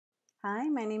Hi,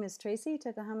 my name is Tracy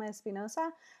Tokuhama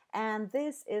Espinosa, and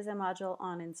this is a module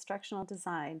on instructional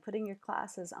design, putting your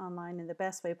classes online in the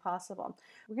best way possible.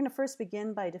 We're going to first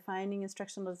begin by defining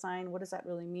instructional design. What does that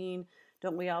really mean?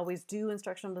 Don't we always do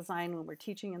instructional design when we're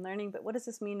teaching and learning, but what does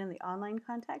this mean in the online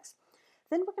context?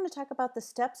 Then we're going to talk about the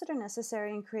steps that are necessary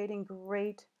in creating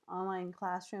great online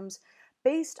classrooms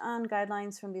based on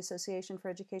guidelines from the Association for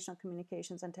Educational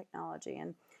Communications and Technology.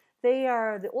 And they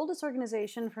are the oldest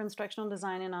organization for instructional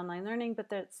design and online learning,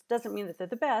 but that doesn't mean that they're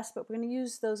the best, but we're going to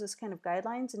use those as kind of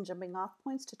guidelines and jumping off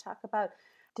points to talk about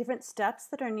different steps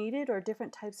that are needed or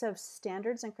different types of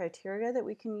standards and criteria that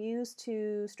we can use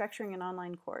to structuring an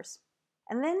online course.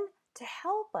 And then to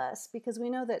help us, because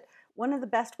we know that one of the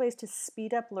best ways to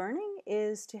speed up learning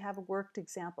is to have a worked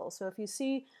example. So if you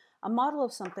see a model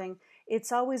of something,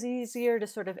 it's always easier to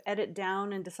sort of edit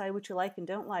down and decide what you like and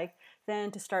don't like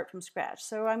than to start from scratch.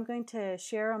 So I'm going to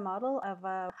share a model of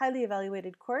a highly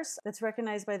evaluated course that's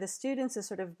recognized by the students as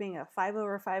sort of being a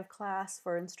 5/5 class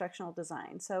for instructional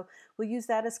design. So we'll use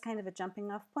that as kind of a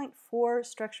jumping off point for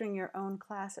structuring your own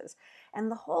classes.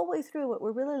 And the whole way through, what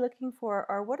we're really looking for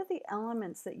are what are the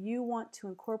elements that you want to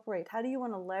incorporate? How do you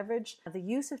want to leverage the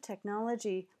use of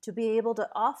technology to be able to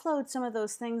offload some of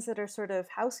those things that are sort of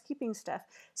housekeeping stuff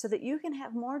so that you can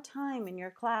have more time in your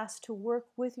class to work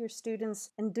with your students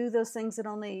and do those things that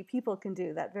only people can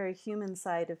do, that very human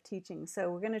side of teaching. So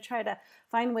we're going to try to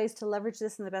find ways to leverage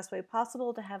this in the best way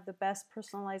possible to have the best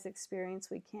personalized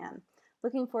experience we can.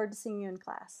 Looking forward to seeing you in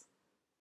class.